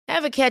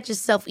Ever catch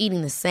yourself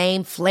eating the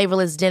same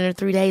flavorless dinner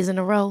 3 days in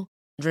a row?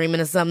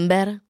 Dreaming of something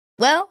better?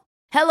 Well,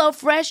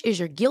 HelloFresh is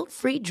your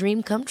guilt-free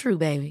dream come true,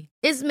 baby.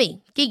 It's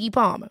me, Keke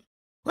Palmer.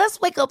 Let's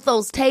wake up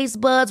those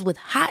taste buds with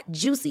hot,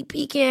 juicy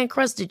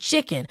pecan-crusted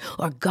chicken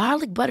or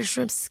garlic butter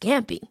shrimp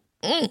scampi.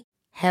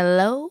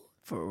 Hello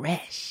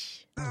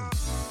Fresh.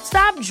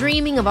 Stop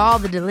dreaming of all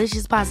the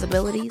delicious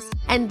possibilities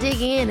and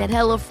dig in at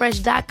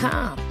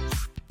HelloFresh.com.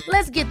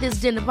 Let's get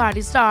this dinner party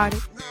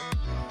started.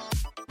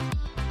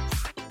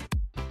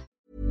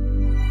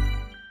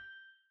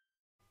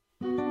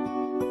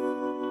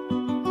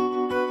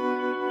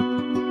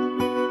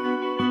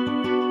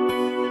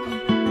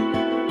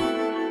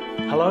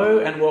 Hello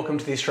and welcome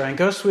to the Australian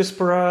Ghost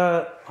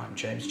Whisperer. I'm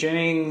James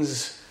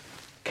Jennings.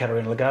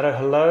 Katerina Legato,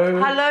 hello.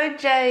 Hello,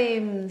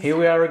 James. Here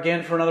we are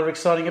again for another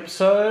exciting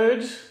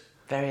episode.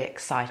 Very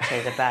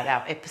excited about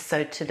our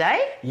episode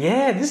today.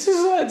 Yeah, this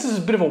is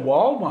a bit of a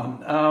wild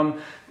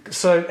one.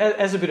 So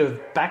as a bit of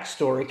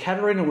backstory,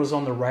 Katerina was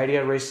on the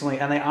radio recently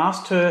and they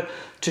asked her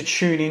to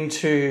tune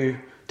into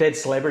dead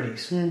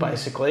celebrities,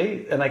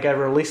 basically, and they gave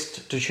her a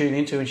list to tune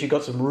into and she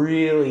got some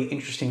really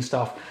interesting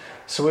stuff.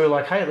 So we were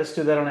like, hey, let's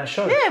do that on our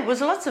show. Yeah, it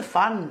was lots of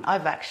fun.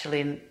 I've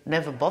actually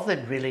never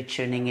bothered really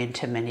tuning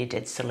into many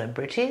dead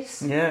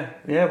celebrities. Yeah.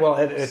 Well,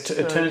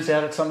 it turns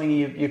out it's something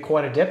you're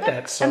quite adept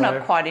at. So. And I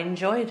quite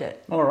enjoyed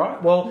it. All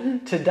right. Well,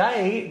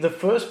 today, the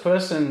first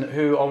person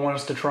who I want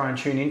us to try and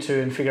tune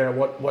into and figure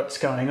out what's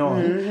going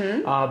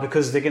on,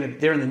 because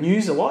they're in the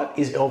news a lot,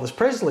 is Elvis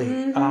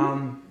Presley.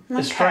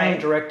 Australian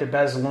director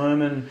Baz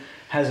Luhrmann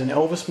has an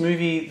Elvis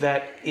movie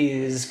that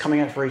is coming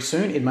out very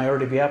soon. It may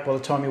already be out by the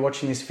time you're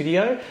watching this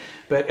video,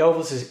 but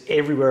Elvis is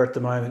everywhere at the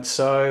moment.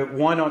 So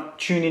why not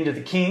tune into the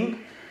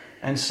King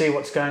and see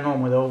what's going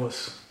on with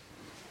Elvis?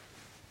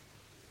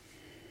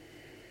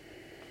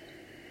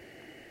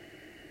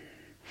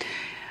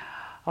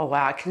 Oh,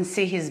 wow, I can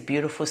see his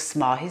beautiful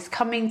smile. He's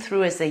coming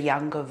through as a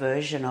younger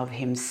version of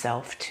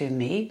himself to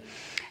me.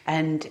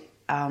 And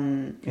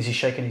is he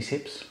shaking his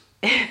hips?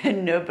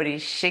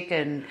 Nobody's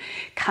shaking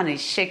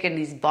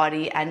his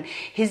body, and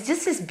he's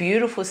just this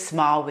beautiful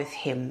smile with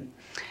him.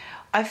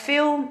 I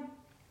feel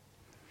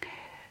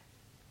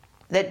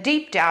that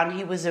deep down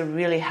he was a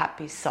really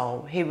happy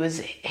soul. He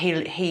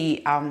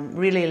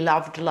really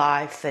loved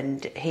life,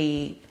 and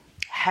he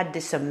had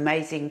this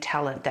amazing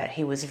talent that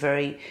he was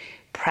very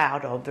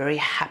proud of, very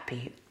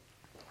happy.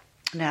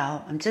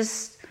 Now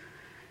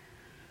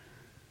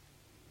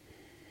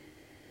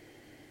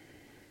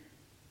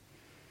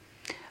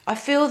I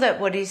feel that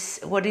what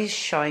he's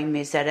showing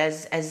me is that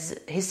as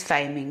his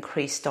fame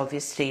increased,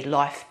 obviously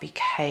life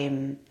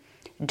became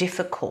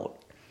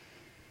difficult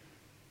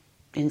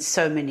in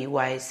so many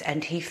ways,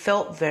 and he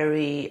felt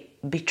very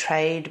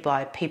betrayed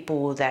by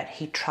people that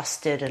he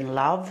trusted and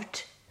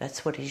loved.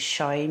 That's what he's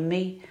showing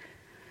me.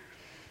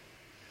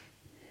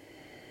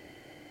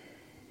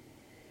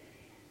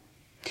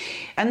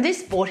 And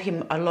this brought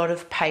him a lot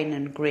of pain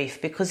and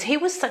grief because he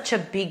was such a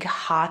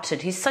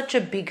he's such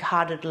a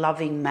big-hearted,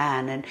 loving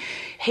man, and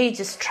he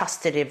just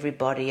trusted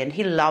everybody and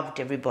he loved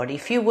everybody.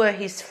 If you were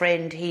his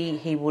friend,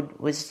 he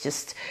was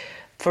just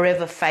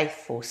forever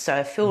faithful. So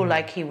I feel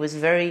like he was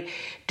very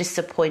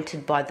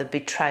disappointed by the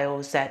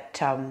betrayals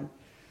that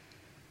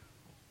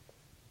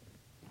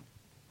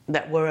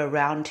were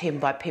around him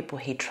by people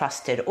he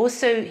trusted.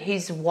 Also,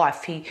 his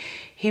wife, he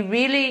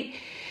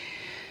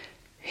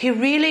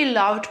really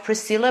loved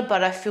Priscilla,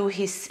 but I feel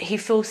he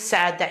feels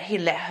sad that he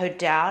let her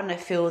down. I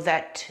feel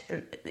that,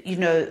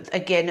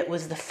 again, it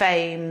was the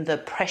fame, the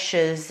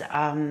pressures,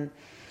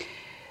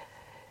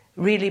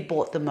 really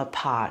brought them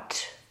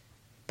apart.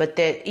 But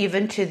that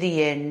even to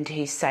the end,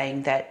 he's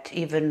saying that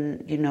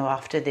even,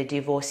 after their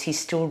divorce, he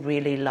still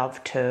really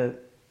loved her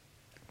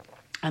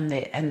and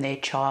their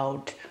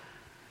child,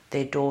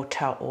 their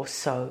daughter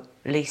also,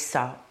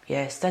 Lisa.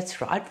 Yes,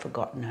 that's right. I'd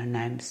forgotten her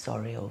name.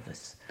 Sorry,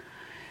 Elvis.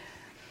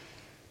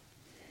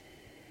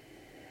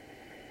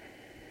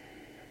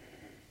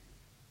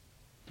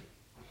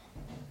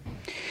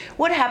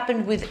 What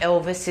happened with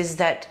Elvis is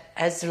that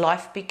as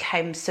life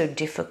became so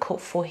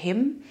difficult for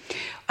him,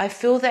 I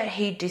feel that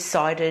he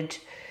decided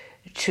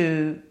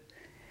to,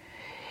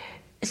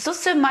 it's not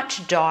so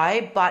much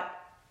die, but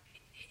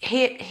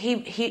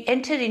he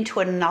entered into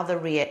another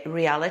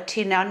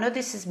reality. Now, I know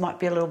this might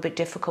be a little bit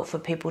difficult for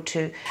people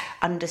to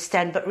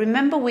understand, but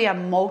remember we are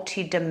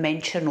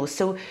multidimensional.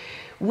 So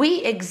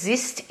we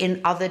exist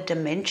in other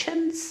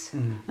dimensions,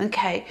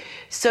 okay?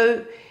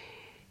 So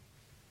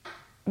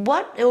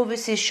what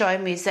Elvis is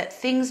showing me is that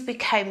things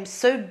became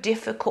so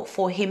difficult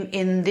for him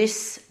in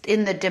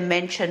the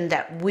dimension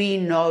that we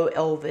know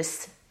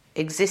Elvis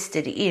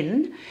existed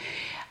in,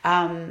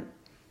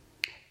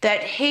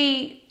 that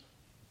he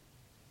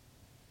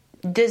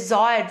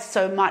desired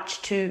so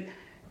much to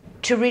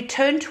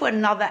return to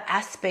another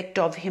aspect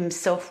of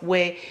himself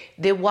where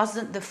there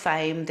wasn't the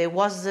fame, there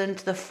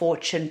wasn't the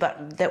fortune,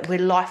 but that where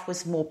life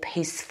was more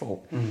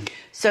peaceful.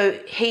 So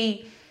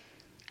he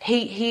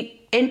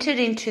entered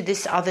into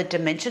this other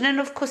dimension, and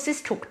of course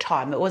this took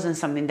time. It wasn't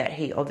something that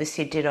he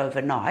obviously did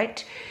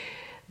overnight,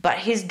 but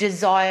his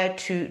desire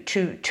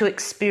to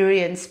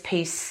experience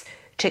peace,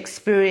 to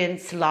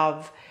experience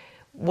love,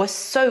 was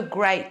so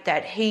great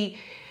that he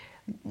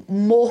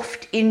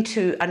morphed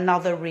into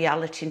another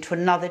reality, into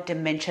another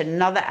dimension,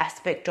 another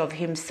aspect of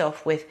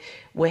himself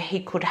where he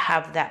could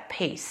have that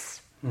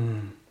peace.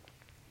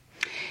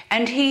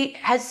 And he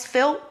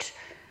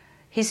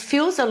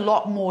feels a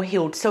lot more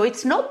healed. So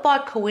it's not by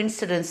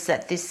coincidence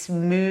that this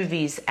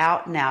movie's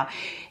out now.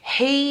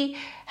 He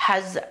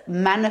has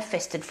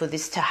manifested for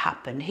this to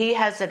happen. He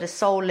has, at a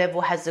soul level,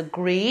 has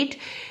agreed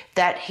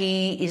that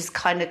he is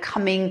kind of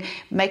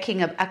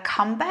making a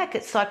comeback.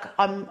 It's like,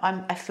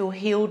 I feel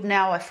healed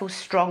now, I feel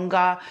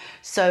stronger,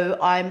 so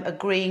I'm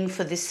agreeing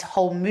for this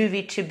whole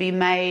movie to be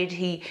made.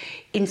 He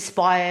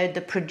inspired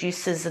the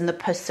producers and the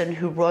person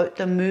who wrote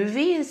the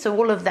movie, and so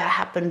all of that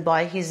happened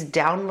by his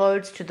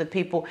downloads to the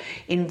people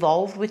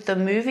involved with the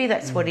movie.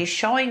 That's what he's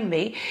showing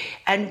me.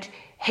 And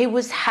he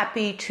was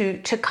happy to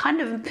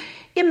kind of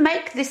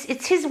make this,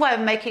 it's his way of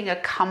making a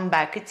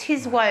comeback. It's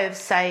his way of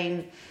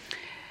saying,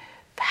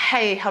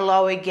 hey,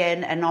 hello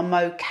again, and I'm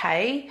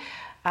okay.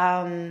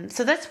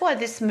 So that's why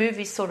this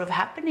movie's sort of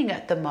happening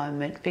at the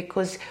moment,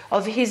 because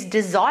of his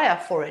desire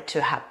for it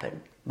to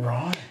happen.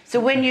 Right. So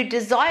when you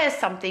desire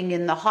something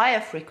in the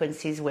higher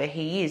frequencies where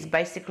he is,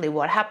 basically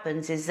what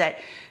happens is that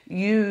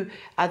you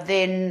are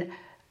then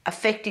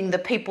affecting the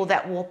people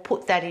that will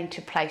put that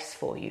into place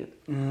for you.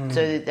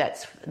 So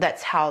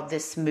that's how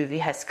this movie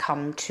has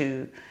come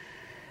to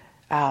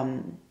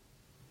come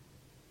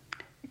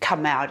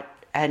out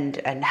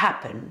and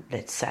happen,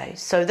 let's say.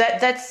 So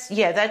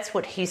that's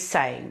what he's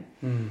saying.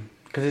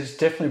 Because it's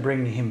definitely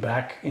bringing him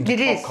back into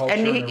pop culture.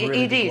 And in a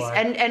really big way.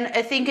 And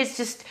I think it's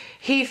just,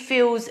 he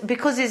feels,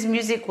 because his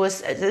music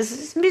was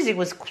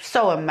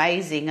so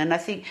amazing, and I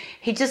think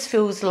he just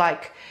feels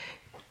like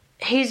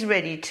he's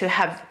ready to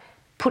have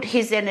put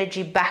his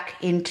energy back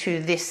into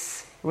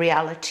this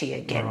reality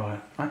again. Right.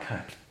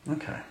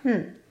 Okay.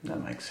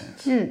 That makes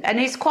sense. And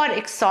he's quite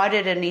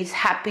excited and he's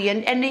happy,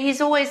 and he's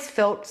always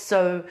felt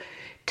so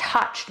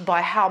touched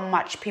by how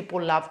much people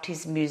loved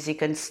his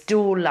music and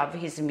still love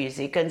his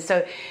music. And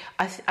so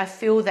I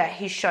feel that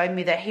he's shown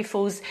me that he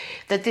feels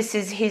that this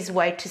is his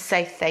way to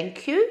say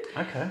thank you.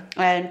 Okay.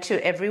 And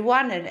to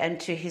everyone and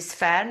to his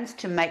fans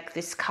to make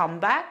this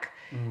comeback.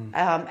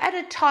 At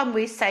a time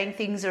we're saying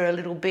things are a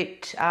little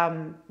bit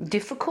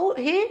difficult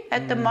here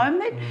at the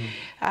moment.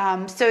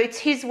 So it's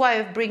his way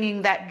of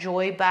bringing that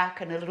joy back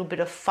and a little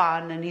bit of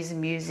fun and his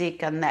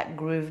music and that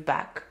groove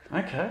back.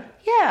 Okay.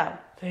 Yeah.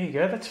 There you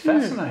go. That's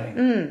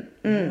fascinating.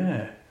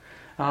 Yeah.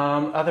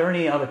 Are there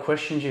any other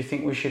questions you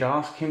think we should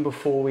ask him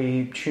before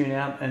we tune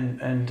out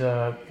and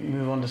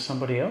move on to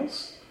somebody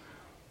else?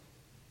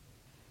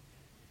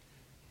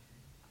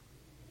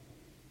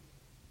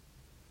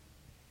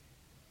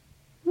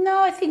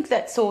 No, I think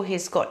that's all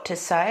he's got to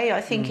say.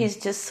 I think he's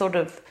just sort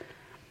of,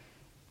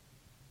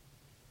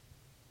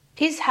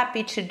 he's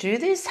happy to do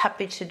this,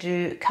 happy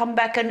to come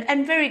back,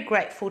 and very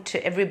grateful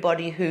to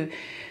everybody who,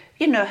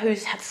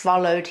 who's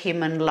followed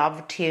him and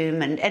loved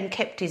him and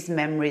kept his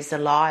memories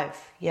alive.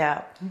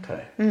 Yeah.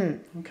 Okay.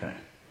 Okay.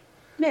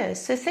 Yeah,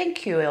 so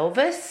thank you,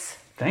 Elvis.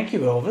 Thank you,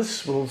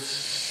 Elvis. We'll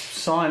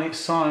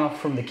sign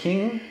off from the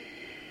King.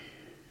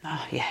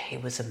 Oh, yeah, he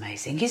was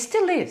amazing. He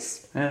still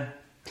is. Yeah.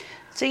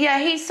 So, yeah,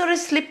 he sort of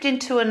slipped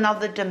into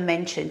another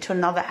dimension, to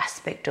another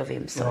aspect of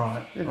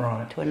himself.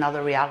 Right. To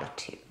another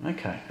reality.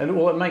 Okay. And,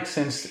 well, it makes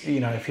sense,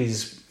 if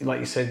he's, like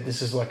you said,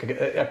 this is like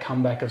a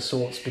comeback of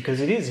sorts, because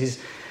it is.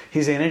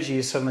 His energy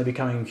is suddenly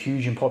becoming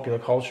huge in popular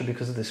culture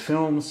because of this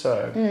film.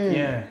 So,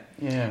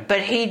 yeah.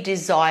 But he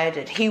desired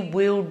it. He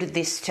willed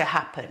this to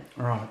happen.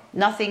 Right.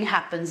 Nothing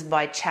happens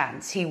by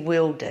chance. He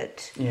willed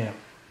it. Yeah.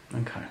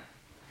 Okay.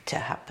 To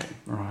happen.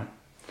 Right.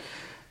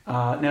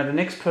 Now, the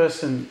next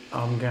person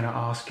I'm going to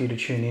ask you to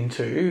tune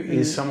into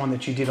is someone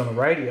that you did on the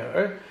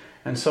radio,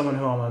 and someone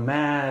who I'm a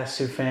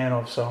massive fan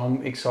of, so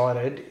I'm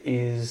excited,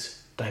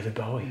 is David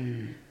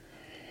Bowie.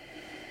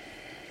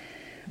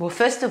 Well,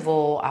 first of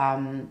all, I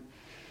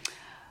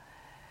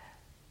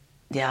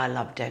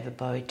love David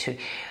Bowie too.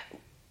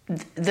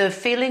 The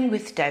feeling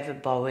with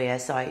David Bowie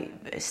as I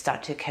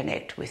start to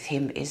connect with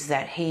him is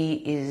that he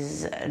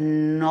is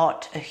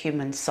not a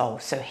human soul.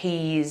 So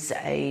he is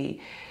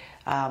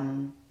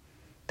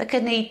like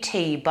an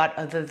ET, but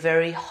of a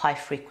very high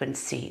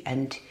frequency.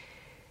 And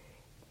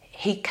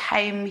he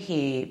came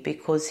here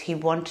because he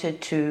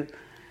wanted to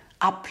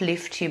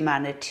uplift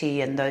humanity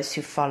and those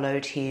who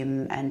followed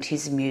him and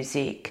his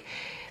music.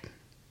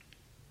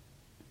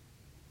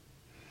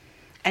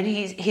 And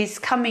he's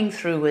coming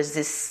through as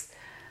this,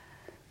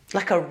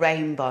 like a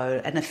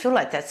rainbow. And I feel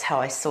like that's how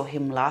I saw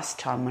him last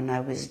time when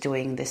I was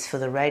doing this for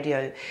the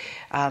radio.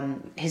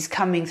 He's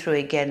coming through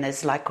again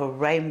as like a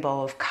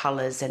rainbow of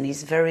colours, and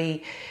he's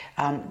very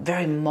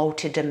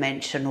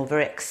multidimensional,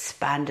 very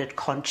expanded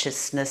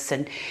consciousness.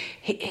 And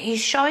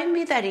he's showing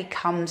me that he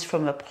comes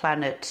from a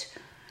planet,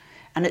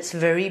 and it's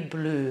very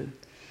blue.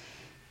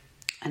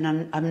 And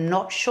I'm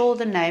not sure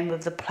the name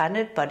of the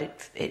planet,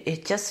 but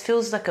it just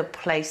feels like a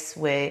place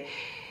where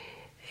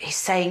he's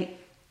saying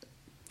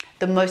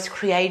the most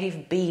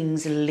creative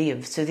beings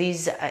live. So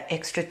these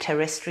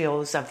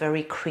extraterrestrials are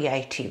very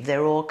creative.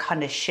 They're all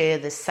kind of share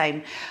the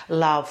same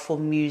love for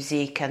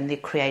music and the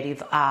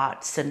creative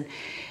arts,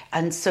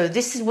 and so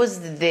this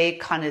was their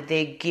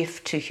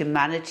gift to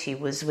humanity,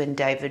 was when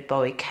David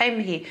Bowie came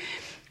here,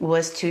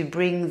 was to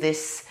bring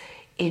this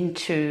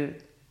into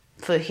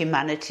for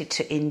humanity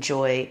to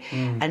enjoy.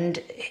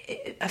 And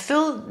I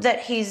feel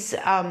that he's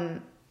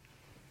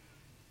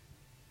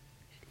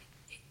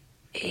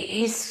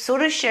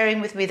sort of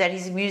sharing with me that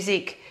his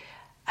music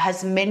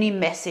has many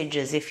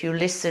messages if you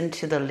listen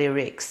to the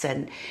lyrics,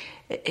 and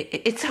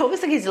it's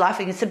almost like he's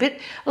laughing. It's a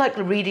bit like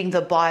reading the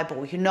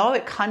Bible, you know.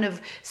 It kind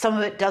of, some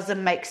of it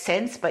doesn't make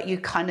sense, but you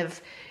kind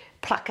of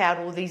pluck out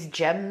all these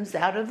gems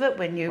out of it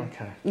when you...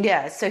 Okay.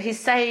 Yeah, so he's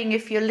saying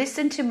if you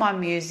listen to my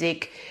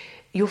music,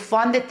 you'll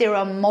find that there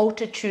are a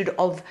multitude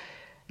of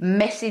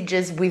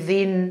messages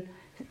within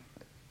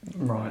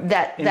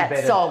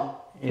that song.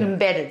 Yeah.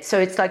 Embedded. So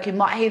it's like you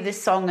might hear this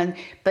song,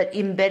 but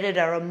embedded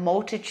are a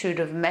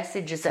multitude of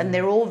messages, and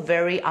they're all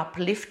very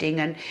uplifting.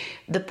 And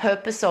the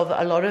purpose of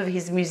a lot of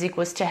his music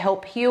was to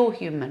help heal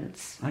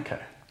humans. Okay.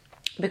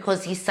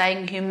 Because he's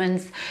saying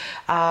humans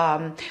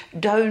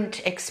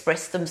don't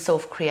express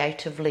themselves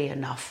creatively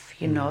enough.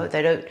 You know,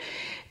 they don't.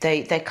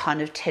 They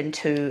kind of tend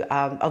to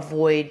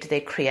avoid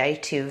their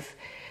creative.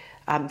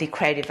 The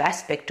creative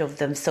aspect of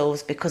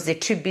themselves because they're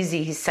too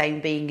busy, he's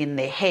saying, being in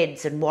their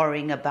heads and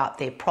worrying about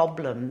their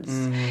problems.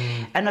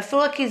 And I feel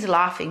like he's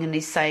laughing and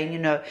he's saying, you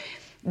know,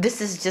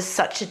 this is just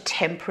such a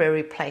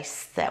temporary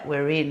place that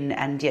we're in,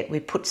 and yet we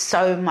put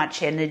so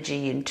much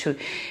energy into,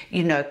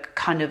 you know,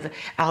 kind of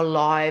our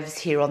lives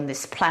here on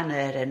this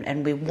planet,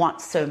 and we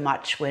want so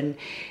much when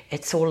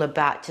it's all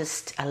about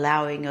just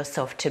allowing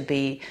yourself to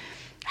be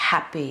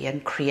happy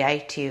and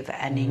creative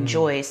and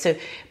enjoy. So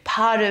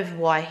part of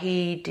why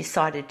he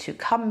decided to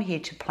come here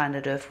to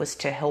planet Earth was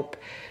to help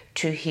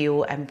to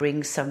heal and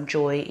bring some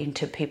joy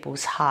into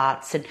people's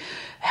hearts and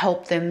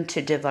help them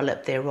to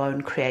develop their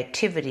own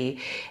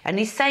creativity. And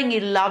he's saying he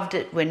loved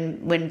it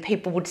when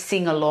people would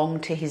sing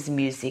along to his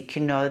music,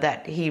 you know,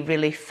 that he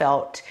really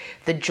felt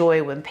the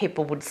joy when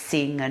people would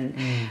sing and,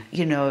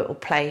 you know, or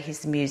play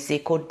his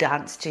music or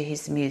dance to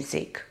his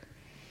music.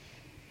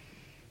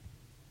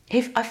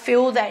 I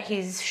feel that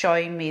he's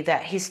showing me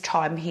that his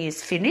time here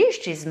is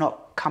finished. He's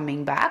not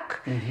coming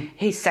back.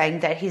 He's saying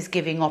that he's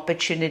giving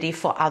opportunity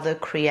for other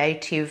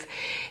creative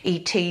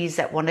ETs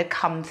that want to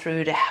come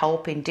through to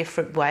help in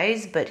different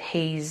ways. But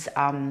he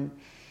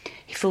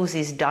feels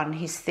he's done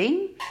his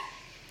thing.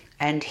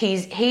 And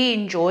he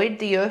enjoyed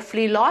the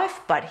earthly life,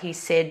 but he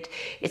said,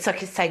 it's like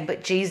he's saying,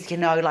 but geez, you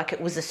know, like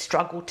it was a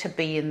struggle to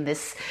be in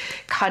this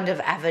kind of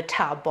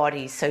avatar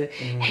body. So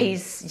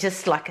he's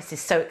just like I said,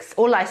 so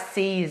all I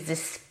see is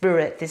this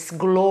spirit, this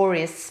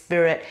glorious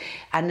spirit,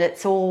 and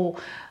it's all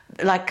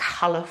like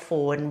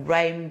colourful and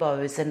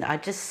rainbows. And I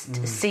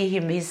just see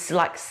him, he's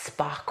like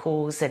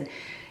sparkles, and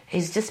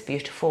he's just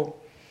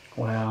beautiful.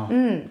 Wow.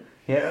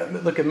 Yeah,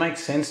 look, it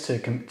makes sense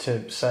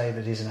to say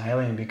that he's an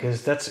alien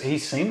because he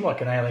seemed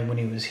like an alien when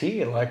he was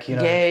here. Like, you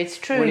know, yeah, it's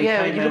true.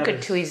 Yeah, when you look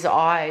into his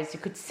eyes, you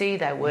could see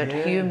they weren't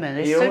human.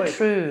 It's so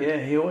true. Yeah,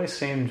 he always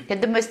seemed. He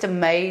had the most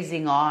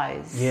amazing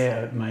eyes.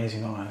 Yeah,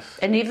 amazing eyes.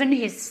 And even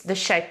the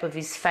shape of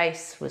his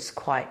face was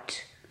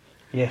quite.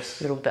 Yes.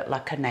 A little bit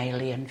like an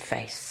alien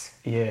face.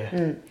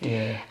 Yeah.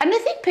 Yeah. And I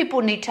think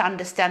people need to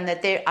understand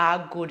that there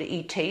are good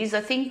ETs. I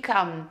think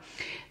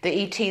the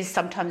ETs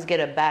sometimes get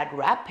a bad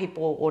rap.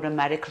 People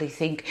automatically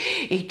think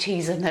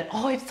ETs and that,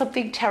 it's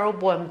something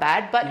terrible and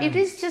bad. But it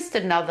is just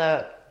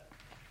a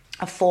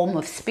form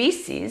of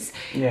species.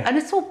 Yeah. And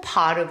it's all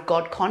part of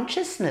God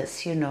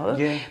consciousness, you know.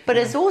 Yeah. But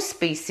as all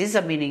species,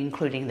 I mean,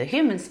 including the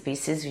human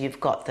species, you've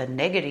got the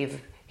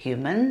negative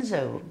humans,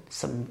 or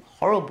some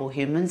horrible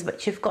humans,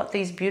 but you've got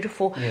these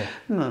beautiful,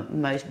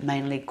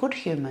 mainly good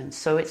humans.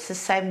 So it's the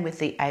same with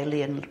the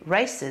alien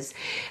races.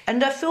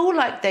 And I feel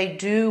like they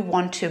do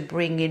want to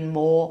bring in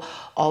more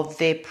of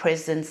their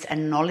presence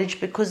and knowledge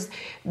because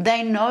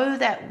they know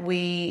that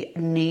we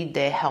need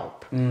their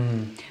help.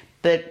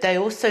 But they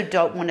also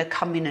don't want to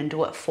come in and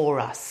do it for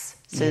us.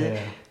 So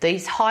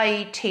these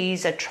high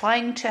ETs are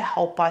trying to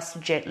help us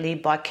gently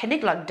by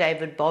connecting, like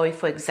David Bowie,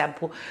 for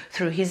example,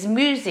 through his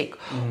music.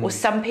 Or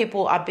some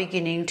people are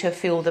beginning to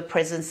feel the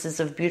presences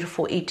of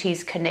beautiful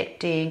ETs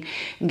connecting,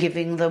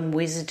 giving them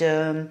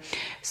wisdom.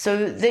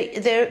 So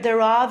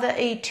there are the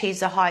ETs,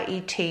 the high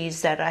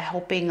ETs, that are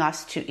helping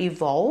us to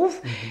evolve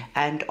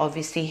and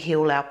obviously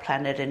heal our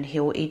planet and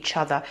heal each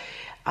other.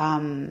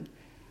 And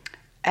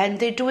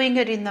they're doing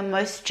it in the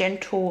most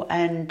gentle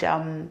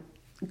and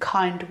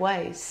kind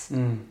ways.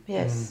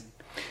 Yes.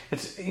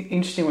 It's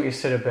interesting what you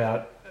said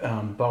about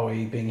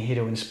Bowie being here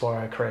to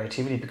inspire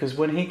creativity, because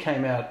when he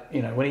came out,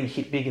 you know, when he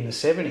hit big in the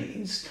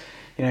 70s,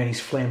 you know, in his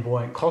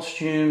flamboyant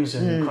costumes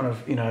and kind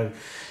of, you know,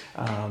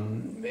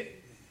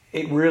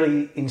 it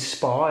really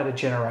inspired a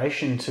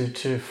generation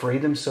to free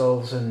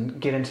themselves and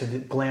get into the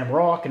glam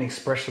rock and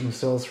express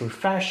themselves through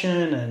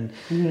fashion and,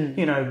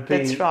 be,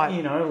 that's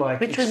right.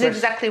 Which was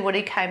exactly what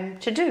he came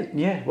to do.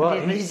 Yeah, well,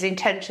 his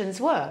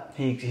intentions were.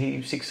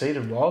 He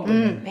succeeded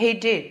wildly. He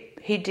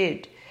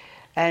did.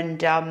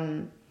 And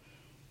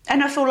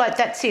I feel like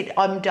that's it.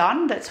 I'm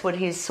done. That's what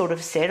he's sort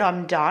of said.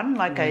 I'm done.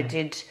 Like I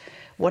did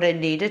what I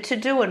needed to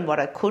do and what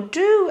I could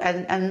do,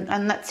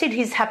 and that's it.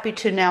 He's happy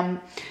to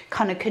now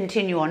kind of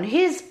continue on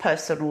his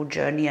personal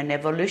journey and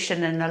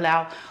evolution and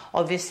allow,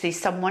 obviously,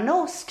 someone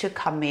else to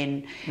come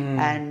in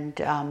and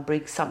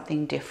bring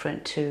something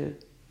different to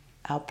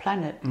our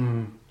planet.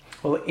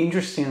 Well,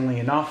 interestingly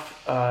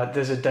enough,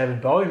 there's a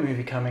David Bowie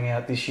movie coming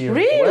out this year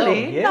really? as well.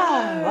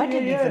 Yeah, no, I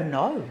didn't even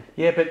know.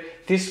 Yeah, but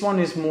this one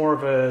is more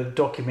of a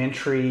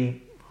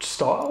documentary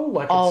style.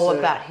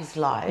 About his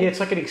life. Yeah, it's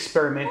like an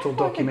experimental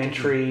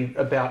documentary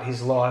about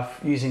his life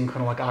using kind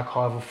of like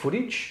archival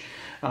footage.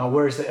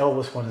 Whereas the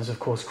Elvis one is, of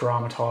course,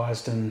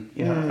 dramatised and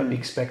a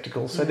big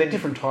spectacle. So they're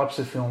different types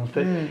of films.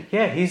 But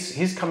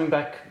he's coming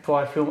back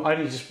via film. I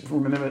only just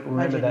remember that now.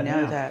 I didn't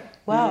know that.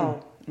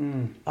 Wow.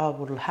 I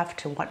will have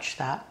to watch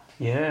that.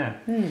 Yeah.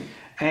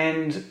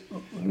 And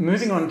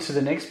moving on to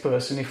the next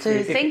person.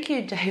 Thank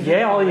you, David.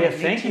 Yeah,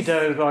 thank you,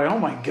 David. Oh,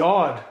 my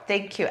God.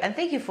 Thank you. And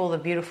thank you for all the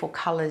beautiful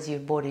colours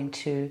you've brought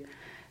into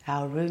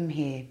our room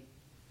here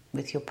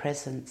with your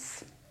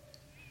presence.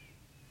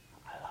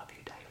 I love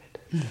you,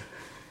 David.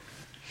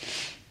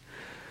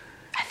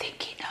 I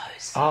think he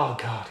knows. Oh,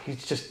 God.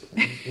 He's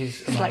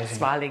He's amazing. like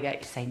smiling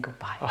at you, saying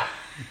goodbye.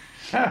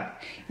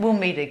 We'll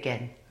meet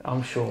again.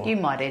 I'm sure. You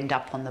might end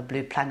up on the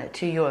blue planet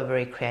too. You're a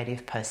very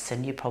creative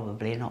person. You're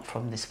probably not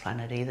from this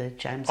planet either,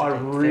 James. I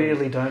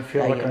really don't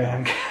feel like I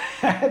am,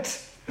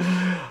 Kat.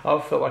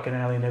 I've felt like an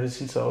alien ever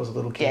since I was a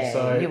little kid. Yeah,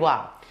 so you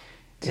are.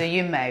 So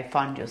you may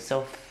find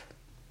yourself...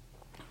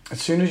 As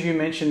soon as you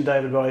mentioned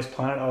David Bowie's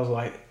planet, I was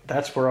like,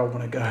 that's where I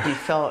want to go. You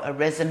felt a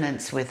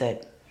resonance with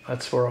it.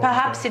 That's where I want to go.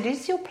 Perhaps it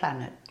is your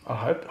planet. I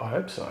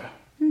hope so.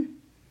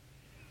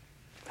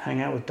 Hang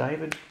out with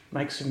David,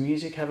 make some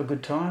music, have a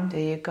good time.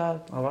 There you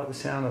go. I like the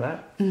sound of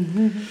that.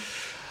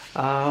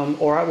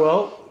 All right,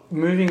 well,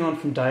 moving on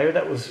from David,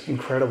 that was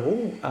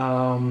incredible.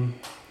 And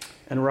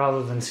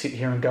rather than sit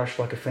here and gush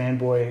like a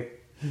fanboy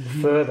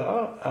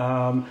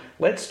further,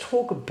 let's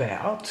talk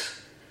about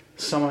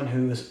someone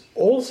who has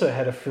also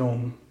had a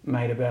film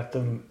made about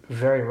them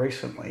very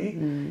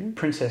recently,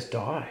 Princess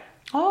Di.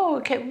 Oh,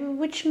 okay.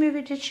 Which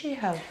movie did she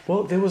have?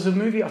 Well, there was a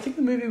movie, I think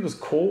the movie was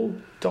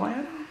called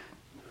Diana.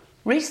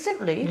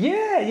 Recently?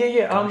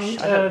 Yeah. Gosh,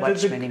 I don't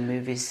watch many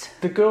movies.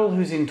 The girl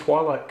who's in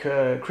Twilight,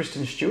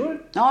 Kristen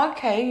Stewart. Oh,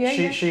 okay,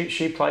 yeah.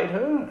 She played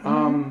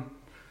her.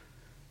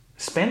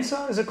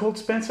 Spencer, is it called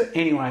Spencer?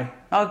 Anyway.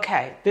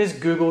 Okay. There's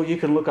Google, you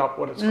can look up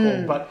what it's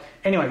called. But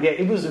anyway, yeah,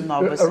 it was a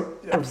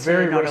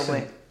very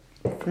recent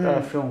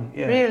film.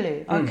 Yeah.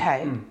 Really?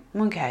 Okay.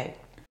 Okay.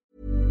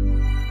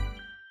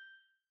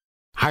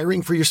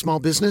 Hiring for your small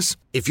business?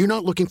 If you're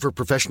not looking for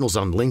professionals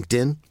on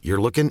LinkedIn,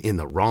 you're looking in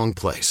the wrong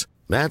place.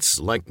 That's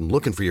like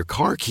looking for your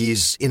car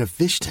keys in a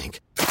fish tank.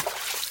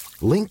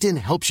 LinkedIn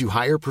helps you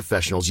hire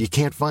professionals you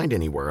can't find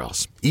anywhere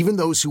else, even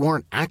those who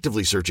aren't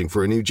actively searching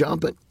for a new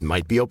job but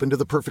might be open to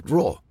the perfect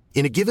role.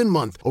 In a given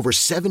month, over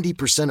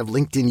 70% of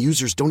LinkedIn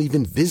users don't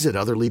even visit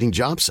other leading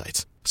job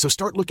sites. So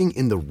start looking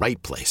in the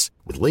right place.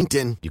 With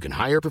LinkedIn, you can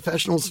hire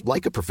professionals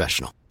like a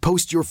professional.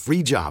 Post your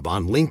free job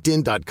on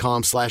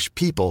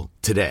linkedin.com/people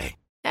today.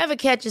 Ever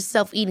catch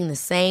yourself eating the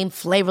same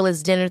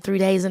flavorless dinner 3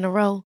 days in a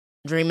row?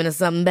 Dreaming of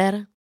something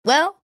better?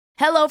 Well,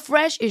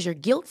 HelloFresh is your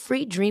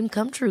guilt-free dream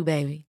come true,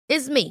 baby.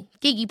 It's me,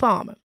 Keke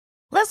Palmer.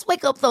 Let's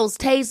wake up those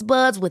taste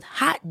buds with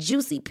hot,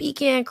 juicy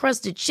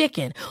pecan-crusted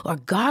chicken or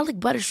garlic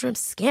butter shrimp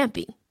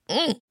scampi.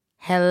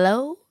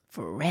 Hello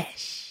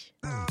Fresh.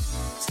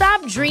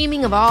 Stop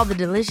dreaming of all the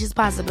delicious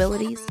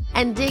possibilities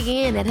and dig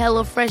in at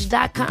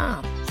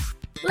HelloFresh.com.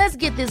 Let's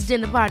get this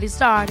dinner party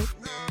started.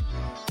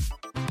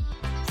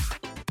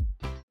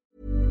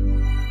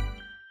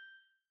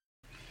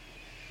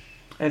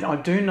 And I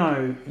do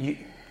know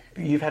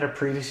you've had a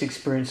previous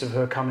experience of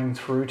her coming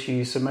through to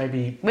you, so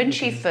maybe... When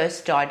she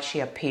first died,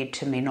 she appeared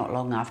to me not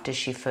long after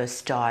she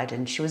first died,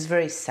 and she was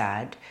very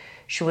sad.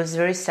 She was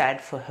very sad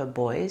for her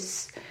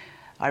boys.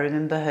 I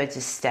remember her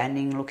just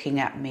standing looking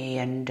at me,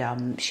 and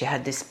she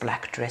had this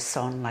black dress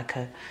on, like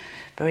a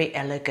very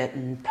elegant,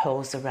 and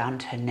pearls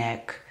around her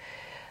neck.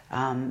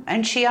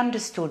 And she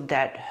understood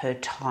that her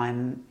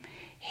time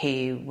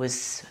here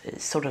was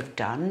sort of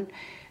done,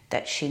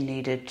 that she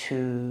needed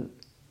to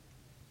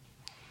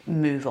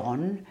move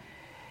on,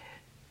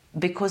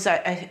 because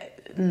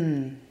let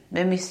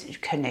me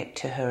connect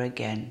to her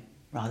again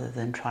rather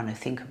than trying to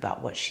think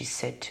about what she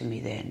said to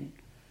me then.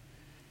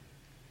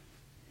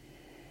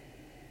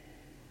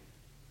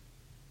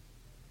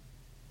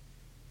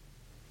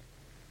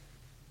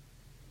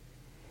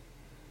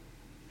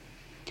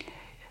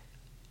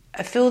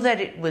 I feel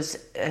that it was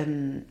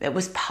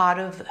part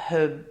of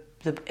her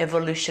the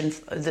evolution,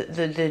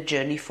 the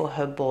journey for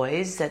her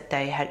boys, that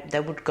they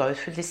would go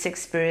through this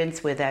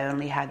experience where they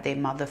only had their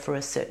mother for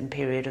a certain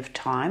period of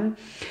time,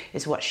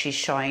 is what she's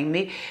showing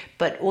me.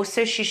 But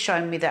also she's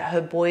showing me that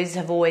her boys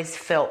have always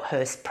felt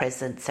her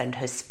presence and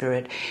her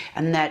spirit,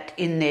 and that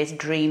in their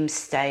dream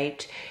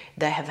state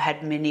they have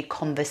had many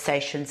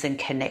conversations and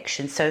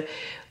connections. So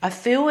I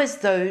feel as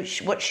though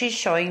what she's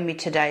showing me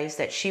today is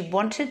that she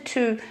wanted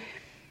to,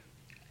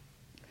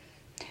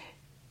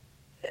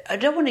 I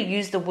don't want to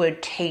use the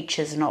word teach,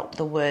 is not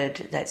the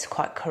word that's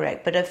quite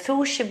correct, but I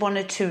feel she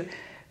wanted to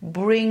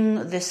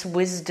bring this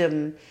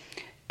wisdom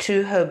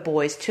to her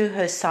boys, to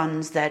her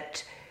sons,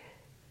 that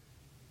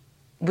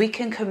we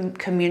can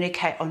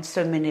communicate on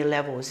so many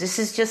levels. This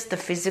is just the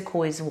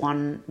physical is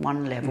one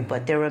level,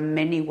 but there are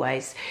many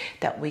ways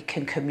that we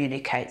can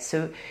communicate.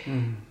 So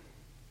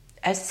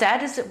as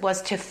sad as it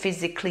was to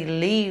physically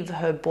leave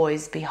her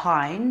boys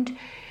behind,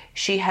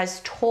 she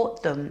has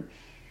taught them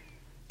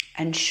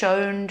and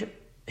shown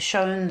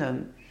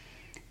them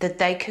that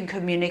they can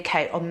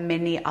communicate on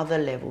many other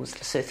levels.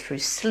 So through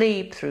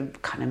sleep, through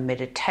kind of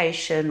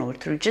meditation, or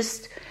through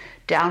just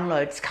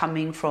downloads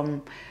coming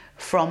from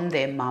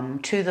their mum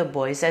to the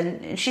boys.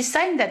 And she's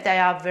saying that they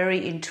are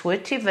very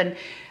intuitive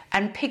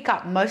and pick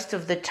up most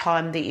of the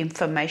time the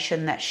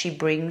information that she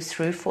brings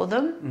through for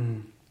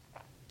them.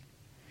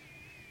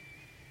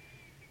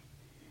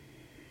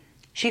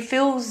 She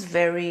feels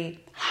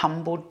very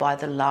humbled by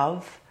the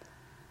love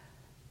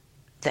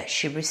that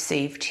she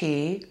received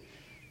here.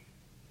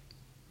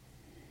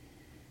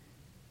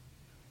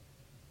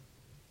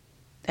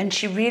 And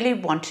she really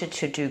wanted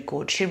to do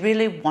good. She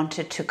really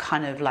wanted to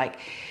kind of like,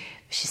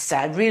 she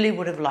said, I really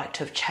would have liked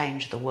to have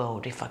changed the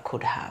world if I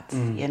could have,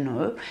 you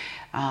know.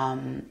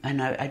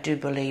 And I do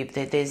believe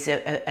that there's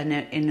an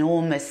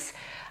enormous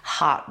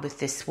heart with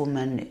this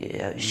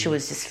woman. She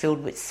was just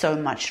filled with so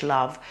much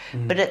love.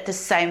 But at the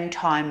same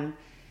time,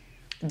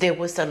 there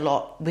was a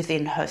lot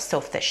within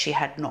herself that she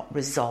had not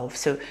resolved.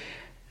 So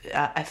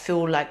I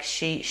feel like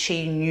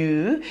she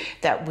knew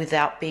that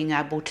without being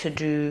able to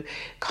do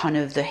kind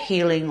of the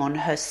healing on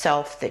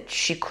herself, that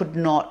she could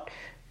not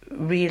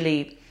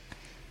really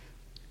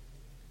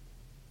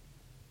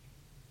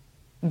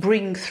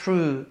bring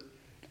through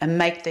and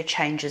make the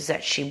changes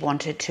that she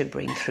wanted to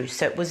bring through.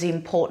 So it was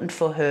important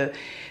for her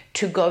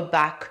to go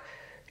back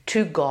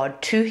to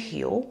God to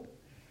heal.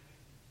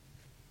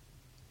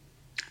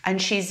 And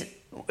she's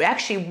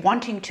actually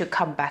wanting to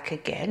come back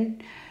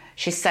again.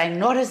 She's saying,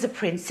 not as a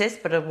princess,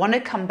 but I want to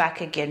come back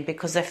again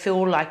because I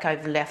feel like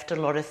I've left a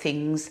lot of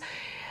things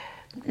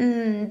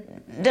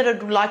that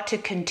I'd like to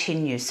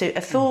continue. So I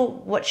feel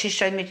what she's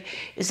showing me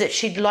is that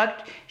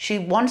she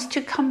wants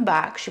to come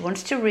back, she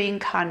wants to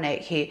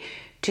reincarnate here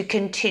to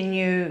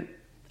continue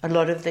a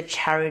lot of the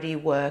charity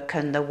work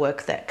and the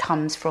work that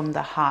comes from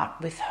the heart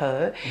with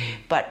her.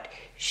 But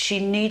she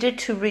needed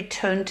to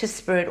return to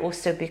spirit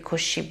also because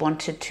she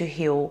wanted to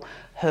heal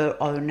her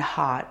own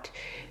heart.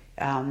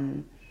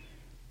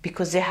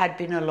 Because there had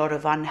been a lot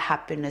of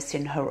unhappiness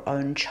in her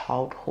own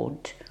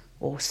childhood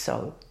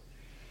also.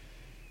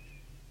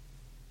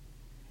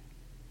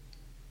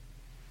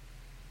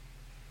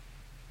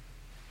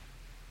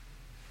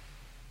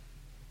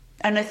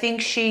 And I think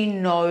she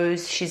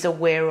knows, she's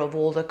aware of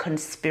all the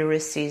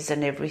conspiracies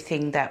and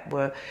everything that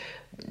were,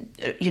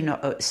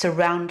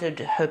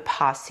 surrounded her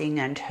passing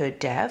and her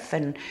death.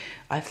 And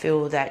I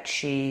feel that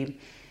she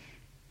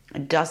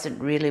doesn't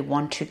really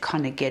want to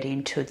kind of get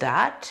into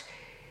that.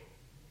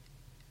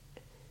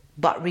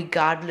 But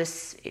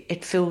regardless,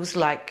 it feels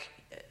like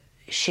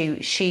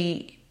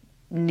she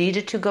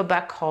needed to go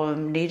back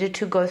home, needed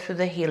to go through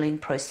the healing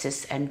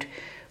process, and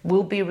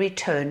will be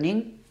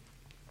returning.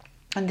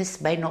 And this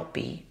may not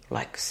be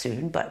like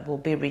soon, but will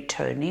be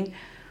returning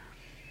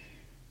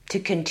to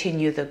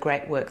continue the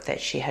great work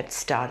that she had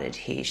started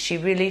here. She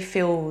really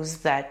feels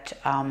that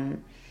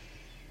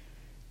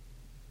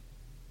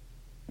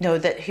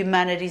that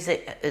humanity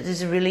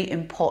is a really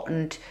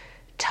important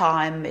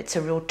time. It's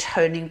a real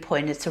turning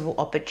point. It's a real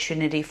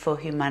opportunity for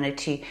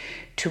humanity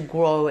to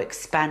grow,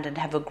 expand, and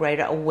have a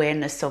greater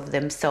awareness of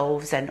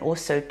themselves, and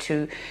also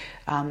to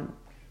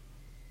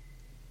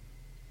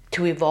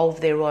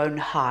evolve their own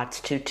hearts,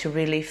 to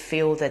really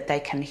feel that they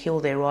can heal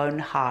their own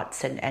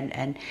hearts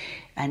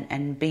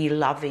and be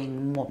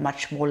loving,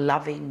 much more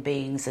loving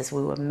beings as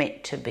we were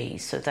meant to be.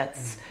 So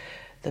that's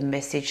the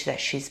message that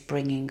she's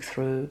bringing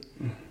through.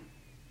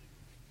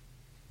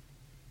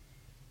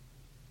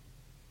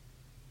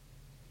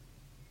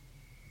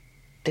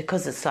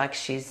 Because it's like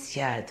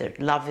that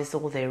love is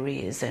all there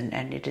is,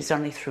 and it is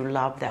only through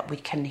love that we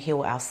can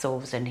heal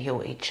ourselves and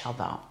heal each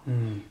other.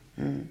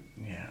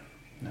 Yeah,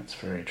 that's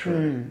very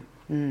true.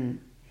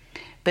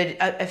 But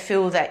I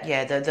feel that,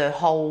 the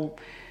whole...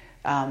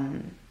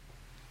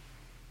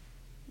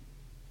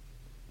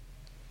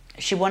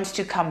 she wants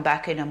to come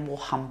back in a more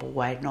humble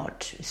way,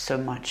 not so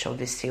much,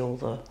 obviously, all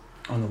the...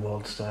 On the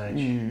world stage.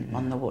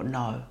 On the world,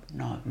 no.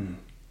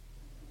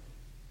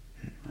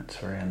 That's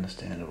very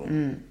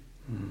understandable.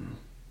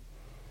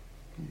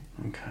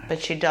 Okay.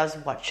 But she does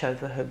watch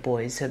over her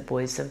boys. Her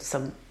boys have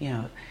some,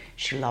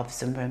 she loves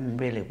them and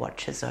really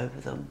watches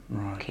over them,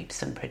 right. Keeps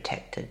them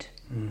protected.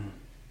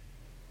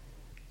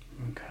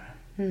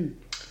 Okay.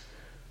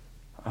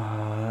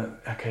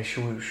 Okay,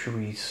 should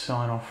we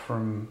sign off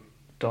from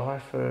Di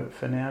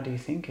for now, do you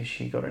think? Has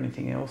she got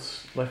anything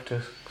else left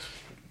to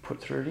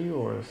put through to you,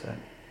 or is that...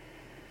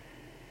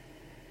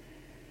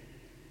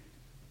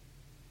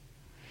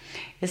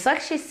 It's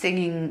like she's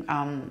singing,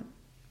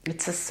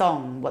 it's a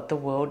song, What the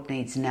World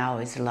Needs Now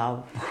is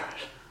Love.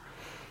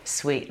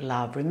 Sweet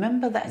Love.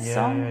 Remember that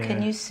song? Yeah.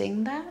 Can you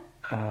sing that?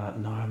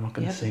 No, I'm not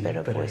going to sing it. You have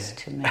a better voice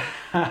to me.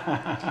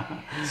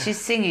 She's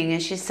singing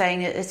and she's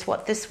saying it's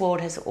what this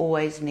world has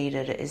always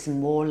needed. It is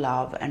more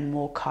love and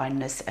more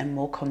kindness and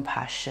more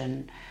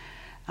compassion.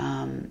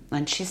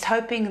 And she's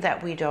hoping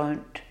that we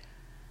don't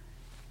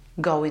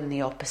go in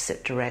the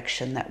opposite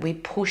direction, that we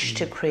push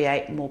to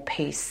create more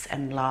peace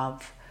and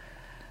love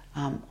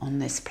on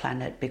this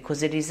planet,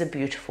 because it is a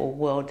beautiful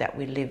world that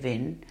we live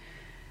in,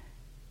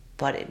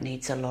 but it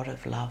needs a lot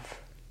of love.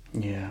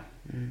 Yeah.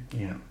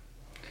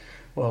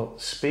 Well,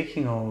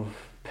 speaking of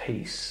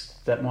peace,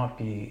 that might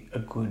be a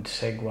good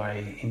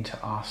segue into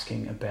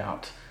asking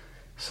about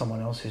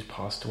someone else who's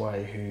passed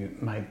away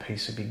who made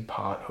peace a big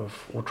part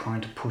of, or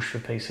trying to push for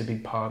peace a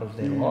big part of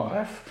their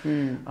life,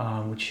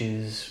 which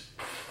is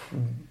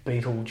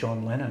Beatle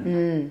John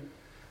Lennon.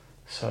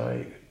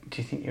 So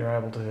do you think you're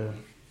able to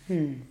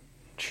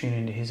tune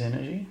into his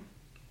energy?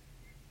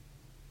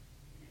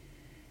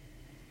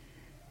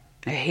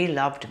 He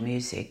loved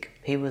music.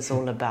 He was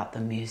all about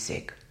the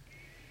music.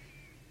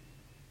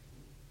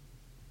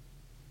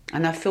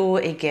 And I feel,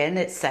 again,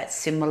 it's that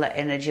similar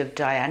energy of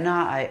Diana.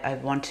 I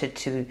wanted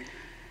to,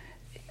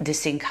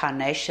 this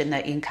incarnation,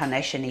 the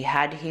incarnation he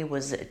had here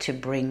was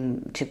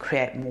to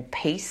create more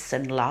peace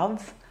and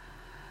love.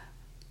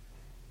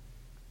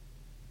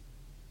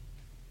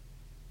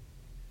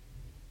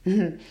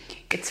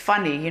 It's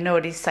funny, you know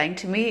what he's saying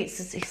to me?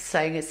 He's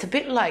saying it's a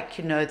bit like,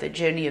 the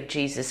journey of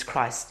Jesus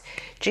Christ.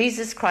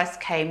 Jesus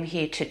Christ came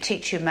here to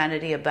teach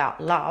humanity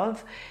about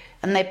love,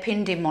 and they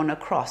pinned him on a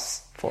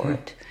cross for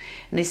it.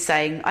 And he's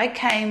saying, I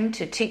came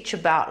to teach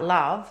about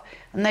love,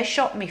 and they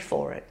shot me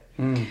for it.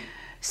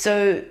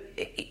 So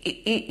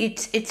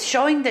it's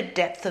showing the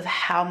depth of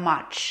how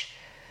much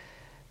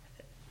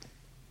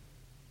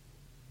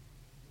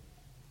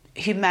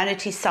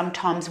humanity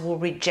sometimes will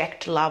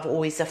reject love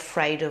or is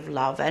afraid of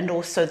love, and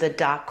also the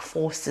dark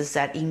forces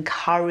that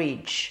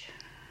encourage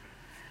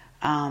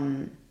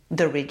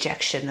the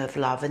rejection of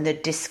love and the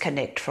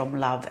disconnect from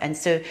love. And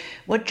so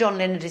what John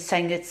Lennon is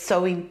saying, it's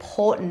so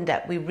important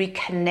that we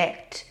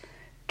reconnect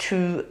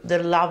to the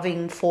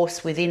loving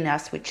force within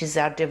us, which is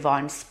our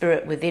divine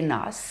spirit within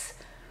us.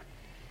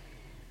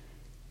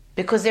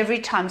 Because every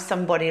time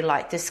somebody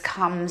like this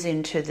comes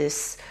into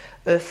this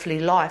earthly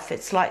life,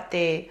 it's like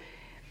they're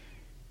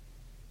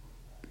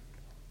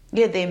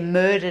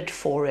murdered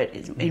for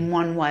it in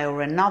one way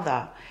or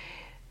another.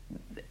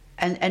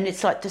 And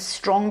it's like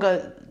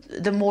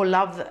the more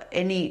love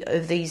any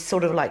of these,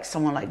 sort of like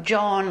someone like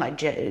John, like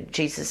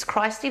Jesus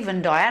Christ,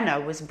 even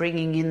Diana was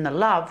bringing in the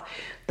love,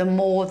 the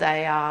more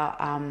they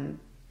are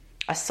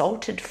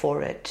assaulted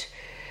for it.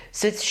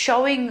 So it's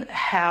showing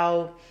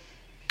how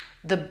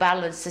the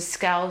balance, the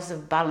scales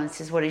of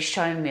balance is what he's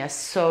showing me are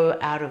so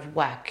out of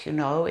whack,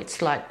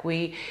 It's like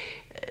we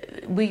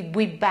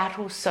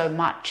battle so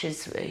much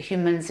as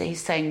humans.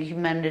 He's saying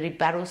humanity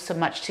battles so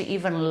much to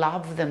even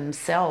love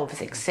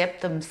themselves,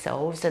 accept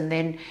themselves, and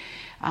then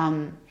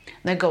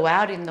they go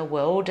out in the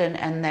world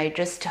and they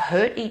just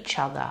hurt each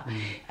other,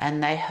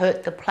 and they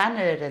hurt the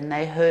planet, and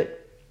they hurt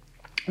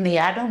the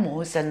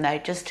animals, and they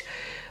just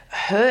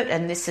hurt,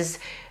 and this is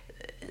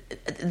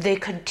their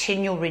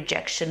continual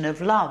rejection of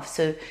love.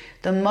 So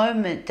the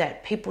moment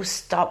that people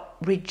stop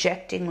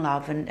rejecting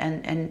love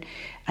and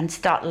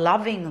start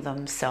loving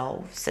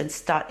themselves and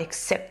start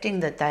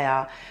accepting that they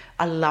are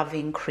a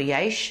loving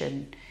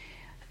creation,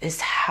 is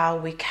how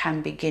we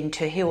can begin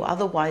to heal.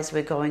 Otherwise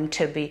we're going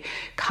to be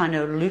kind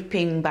of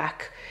looping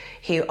back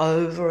here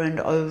over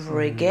and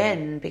over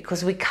again,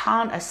 because we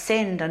can't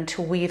ascend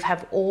until we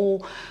have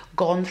all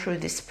gone through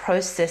this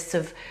process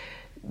of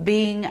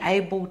being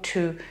able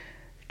to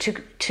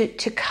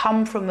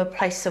come from a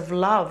place of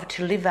love,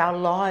 to live our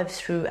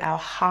lives through our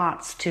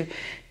hearts, to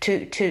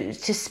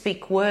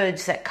speak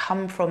words that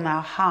come from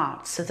our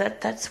hearts. So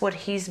that's what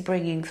he's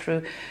bringing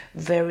through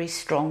very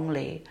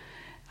strongly.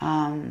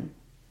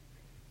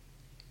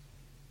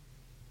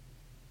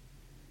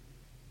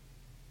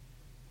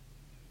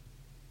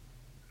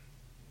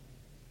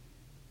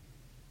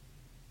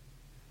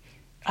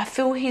 I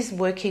feel he's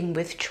working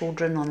with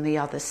children on the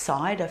other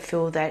side. I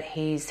feel that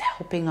he's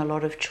helping a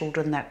lot of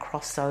children that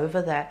cross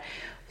over, that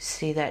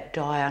see that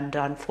die under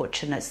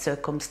unfortunate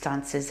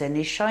circumstances, and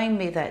he's showing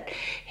me that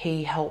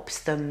he helps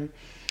them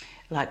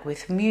like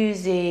with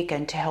music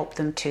and to help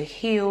them to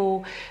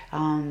heal.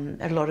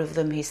 A lot of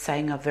them, he's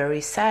saying, are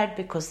very sad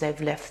because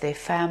they've left their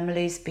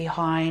families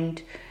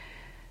behind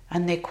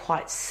and they're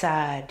quite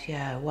sad.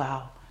 Yeah,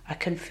 wow. I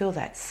can feel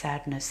that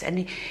sadness.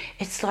 And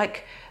it's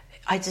like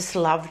I just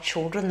love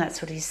children.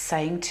 That's what he's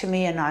saying to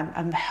me, and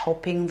I'm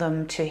helping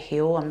them to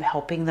heal. I'm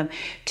helping them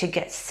to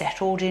get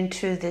settled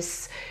into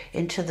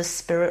the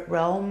spirit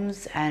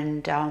realms,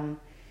 and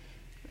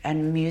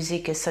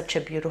music is such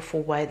a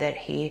beautiful way that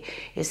he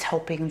is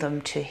helping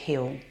them to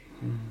heal.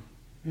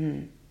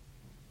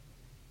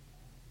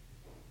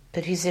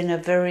 But he's in a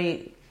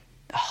very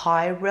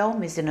high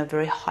realm, is in a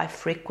very high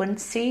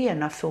frequency,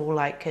 and I feel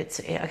like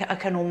I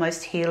can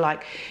almost hear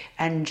like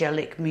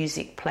angelic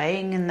music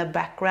playing in the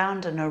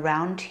background and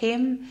around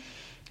him,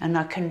 and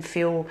I can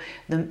feel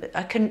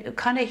I can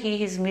kind of hear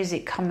his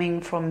music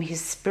coming from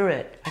his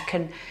spirit. I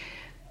can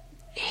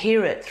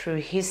hear it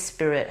through his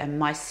spirit and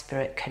my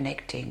spirit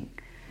connecting.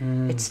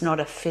 It's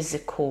not a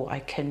physical. I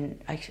can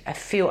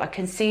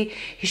see.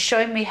 He's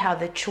showing me how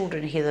the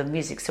children hear the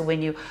music. So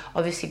when you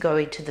obviously go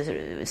into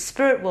the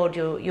spirit world,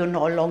 you're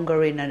no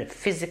longer in a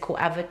physical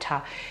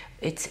avatar.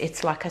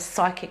 It's like a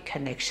psychic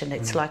connection.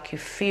 It's like you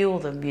feel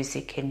the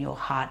music in your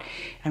heart,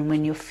 and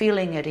when you're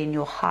feeling it in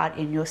your heart,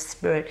 in your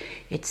spirit,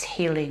 it's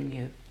healing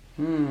you.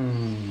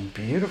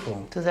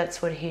 Beautiful. So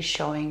that's what he's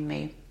showing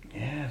me.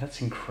 Yeah,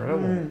 that's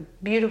incredible.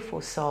 Beautiful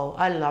soul.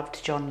 I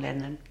loved John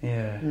Lennon.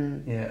 Yeah,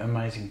 yeah,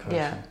 amazing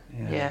person.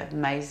 Yeah,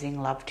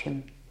 amazing. Loved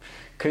him.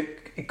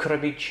 Could I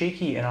be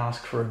cheeky and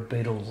ask for a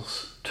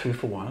Beatles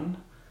 2-for-1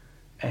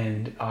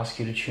 and ask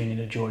you to tune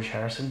into George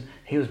Harrison?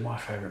 He was my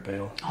favourite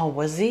Beatle. Oh,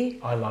 was he?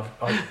 I'm a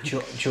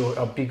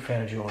big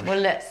fan of George. Well,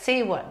 let's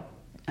see what...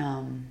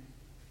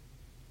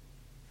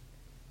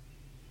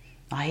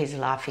 he's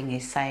laughing.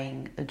 He's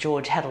saying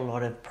George had a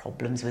lot of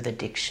problems with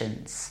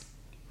addictions.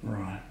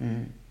 Right.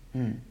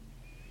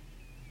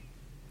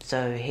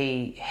 So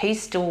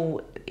he's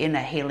still in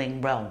a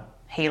healing realm,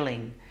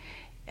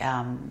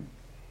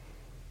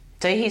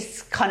 so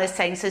he's kind of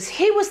saying, says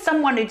he was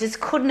someone who just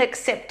couldn't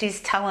accept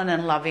his talent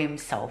and love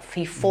himself.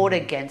 He fought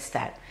against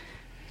that.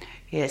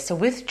 Yeah, so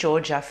with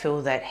George, I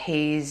feel that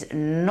he's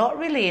not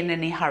really in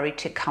any hurry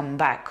to come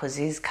back, because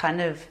he's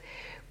kind of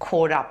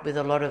caught up with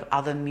a lot of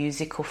other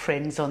musical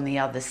friends on the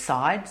other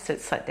side. So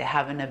it's like they're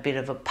having a bit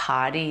of a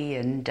party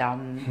and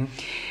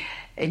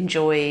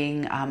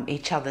enjoying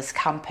each other's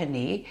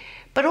company,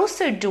 but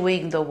also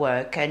doing the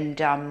work.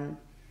 And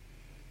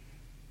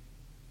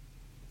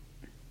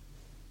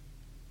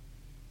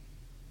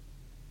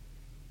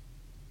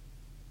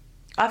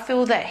I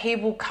feel that he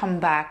will come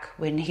back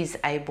when he's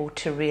able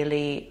to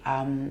really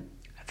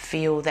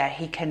feel that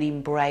he can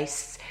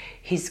embrace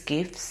his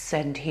gifts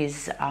and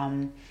his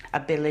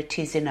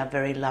abilities in a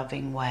very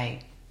loving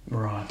way.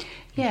 Right.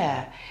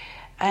 Yeah.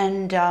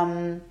 And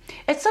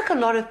it's like a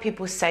lot of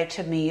people say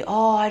to me,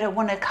 "Oh, I don't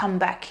want to come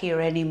back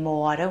here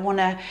anymore. I don't want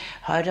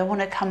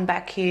to come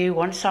back here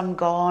once I'm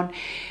gone."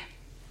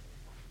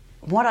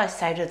 What I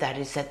say to that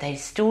is that they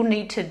still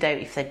need to,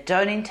 if they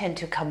don't intend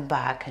to come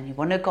back and you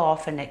want to go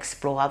off and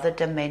explore other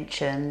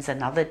dimensions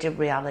and other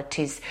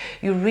realities,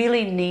 you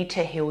really need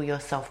to heal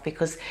yourself,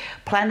 because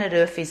planet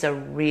Earth is a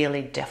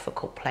really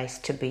difficult place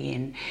to be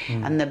in.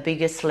 And the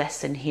biggest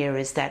lesson here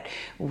is that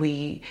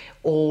we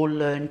all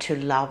learn to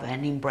love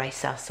and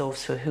embrace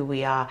ourselves for who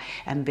we are,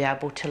 and be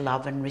able to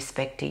love and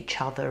respect each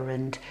other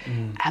and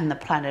the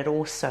planet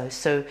also.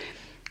 So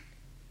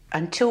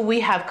until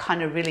we have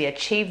kind of really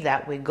achieved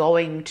that, we're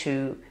going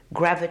to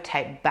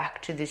gravitate back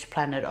to this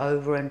planet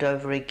over and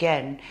over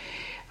again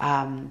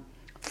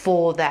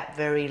for that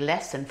very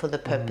lesson, for the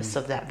purpose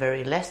of that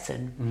very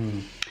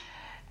lesson.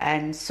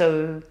 And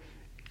so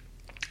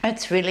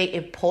it's really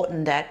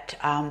important that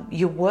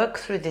you work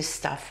through this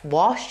stuff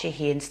whilst you're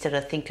here, instead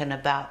of thinking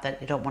about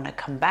that you don't want to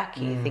come back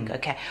here. You think,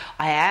 okay,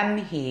 I am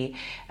here,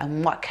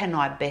 and what can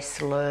I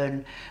best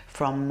learn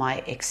from my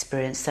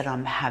experience that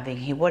I'm having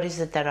here? What is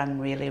it that I'm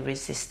really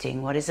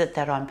resisting? What is it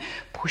that I'm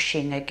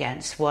pushing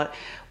against?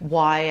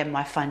 Why am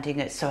I finding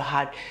it so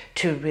hard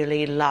to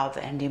really love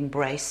and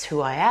embrace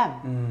who I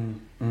am?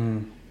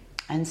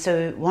 And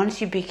so once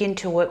you begin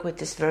to work with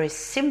this very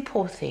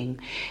simple thing,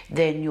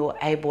 then you're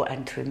able,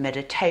 and through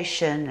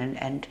meditation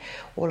and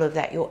all of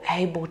that, you're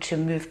able to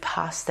move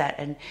past that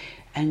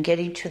and get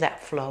into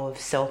that flow of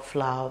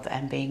self-love,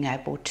 and being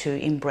able to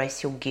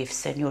embrace your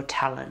gifts and your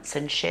talents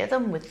and share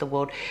them with the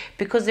world,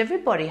 because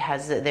everybody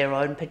has their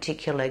own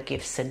particular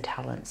gifts and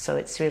talents. So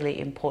it's really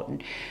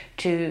important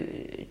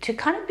to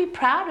kind of be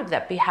proud of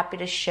that, be happy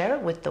to share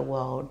it with the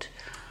world.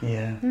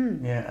 Yeah,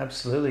 yeah,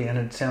 absolutely. And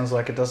it sounds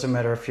like it doesn't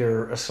matter if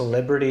you're a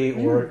celebrity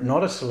or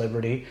not a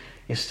celebrity,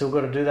 you still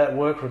got to do that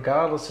work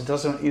regardless. It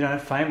doesn't,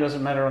 fame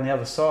doesn't matter on the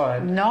other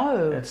side.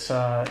 No. It's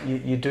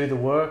you do the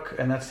work,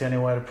 and that's the only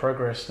way to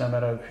progress, no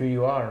matter who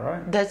you are,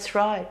 right? That's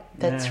right.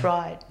 That's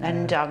right.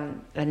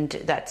 And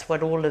that's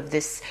what all of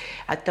this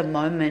at the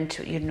moment,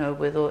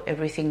 with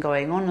everything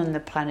going on the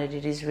planet,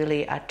 it is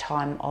really a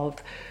time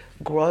of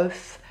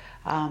growth.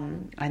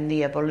 And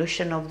the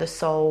evolution of the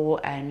soul,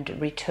 and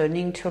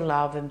returning to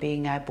love, and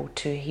being able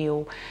to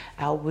heal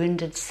our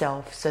wounded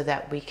self, so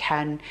that we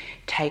can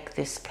take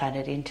this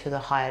planet into the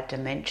higher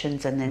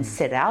dimensions, and then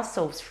set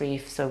ourselves free,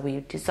 so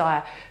we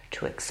desire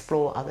to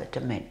explore other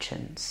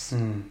dimensions.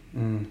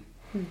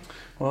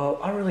 Well,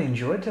 I really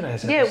enjoyed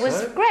today's episode. Yeah, it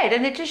was great.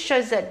 And it just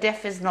shows that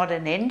death is not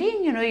an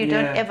ending. You know, you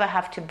don't Yeah. ever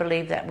have to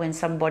believe that when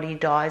somebody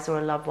dies or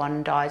a loved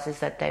one dies is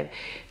that they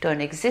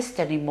don't exist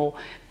anymore.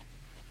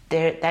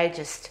 They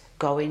just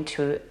go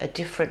into a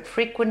different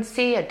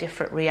frequency, a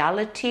different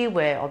reality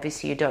where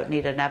obviously you don't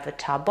need an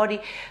avatar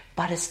body,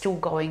 but are still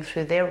going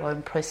through their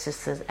own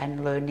processes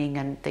and learning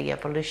and the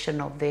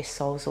evolution of their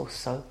souls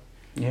also.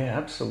 Yeah,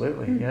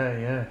 absolutely.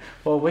 Yeah.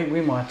 Well,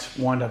 we might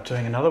wind up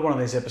doing another one of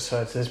these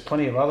episodes. There's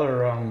plenty of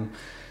other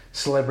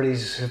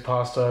celebrities who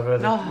passed over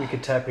that we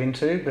could tap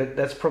into, but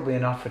that's probably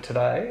enough for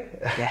today.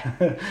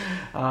 Yeah.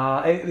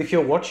 If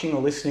you're watching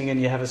or listening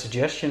and you have a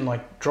suggestion,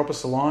 like drop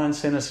us a line,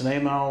 send us an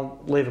email,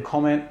 leave a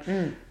comment,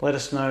 let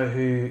us know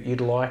who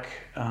you'd like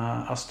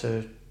us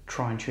to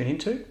try and tune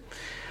into.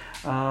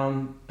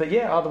 But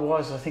yeah,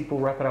 otherwise I think we'll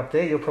wrap it up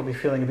there. You're probably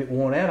feeling a bit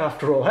worn out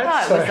after all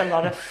that. Oh, it was a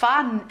lot of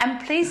fun. And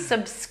please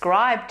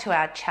subscribe to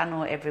our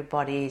channel,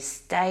 everybody.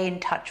 Stay in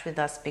touch with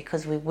us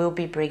because we will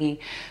be bringing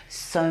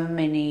so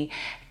many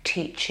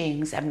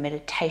teachings and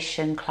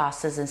meditation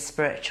classes and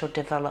spiritual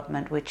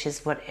development, which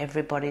is what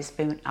everybody's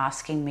been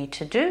asking me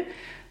to do.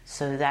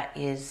 So that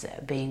is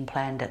being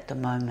planned at the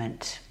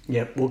moment.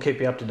 Yep, we'll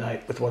keep you up to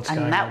date with what's going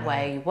on. And that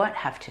way you won't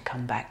have to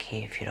come back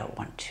here if you don't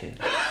want to.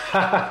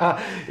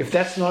 if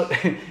that's not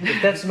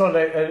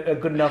a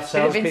good enough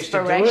sales pitch to do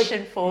it,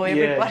 inspiration for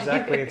everybody. Yeah,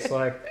 exactly. It's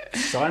like,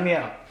 sign me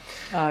up.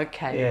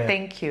 Okay, Yeah.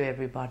 Thank you,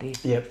 everybody.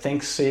 Yep,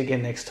 thanks. See you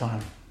again next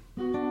time.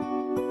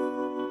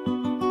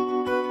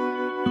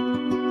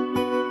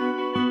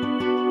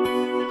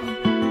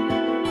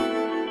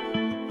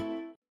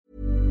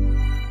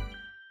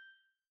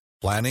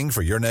 Planning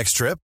for your next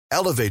trip?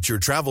 Elevate your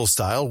travel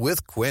style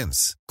with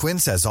Quince.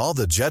 Quince has all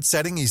the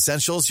jet-setting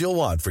essentials you'll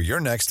want for your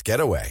next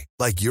getaway,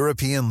 like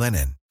European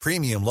linen,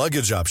 premium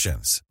luggage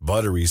options,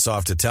 buttery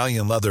soft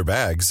Italian leather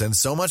bags, and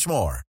so much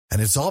more.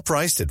 And it's all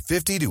priced at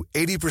 50 to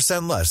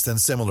 80% less than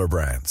similar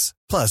brands.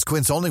 Plus,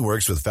 Quince only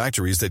works with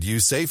factories that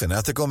use safe and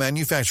ethical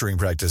manufacturing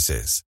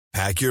practices.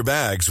 Pack your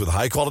bags with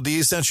high-quality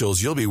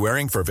essentials you'll be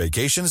wearing for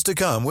vacations to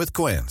come with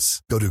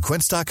Quince. Go to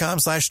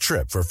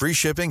quince.com/trip for free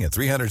shipping and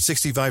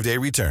 365-day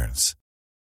returns.